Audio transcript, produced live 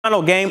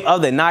Final game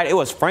of the night, it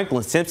was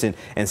Franklin Simpson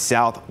and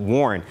South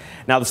Warren.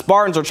 Now, the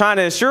Spartans are trying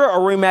to ensure a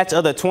rematch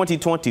of the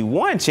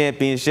 2021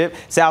 championship.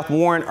 South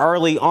Warren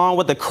early on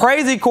with a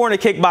crazy corner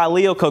kick by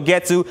Leo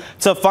Kogetsu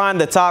to find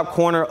the top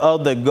corner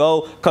of the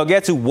goal.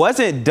 Kogetsu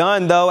wasn't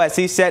done, though, as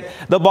he set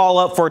the ball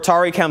up for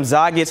Tariq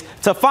Hamzagic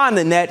to find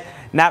the net.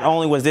 Not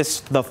only was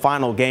this the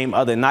final game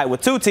of the night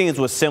with two teams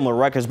with similar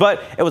records,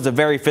 but it was a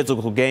very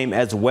physical game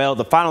as well.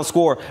 The final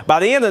score by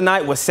the end of the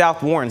night was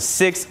South Warren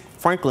 6,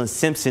 Franklin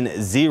Simpson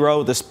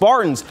 0. The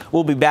Spartans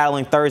will be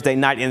battling Thursday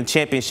night in the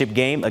championship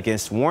game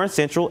against Warren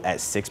Central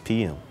at 6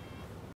 p.m.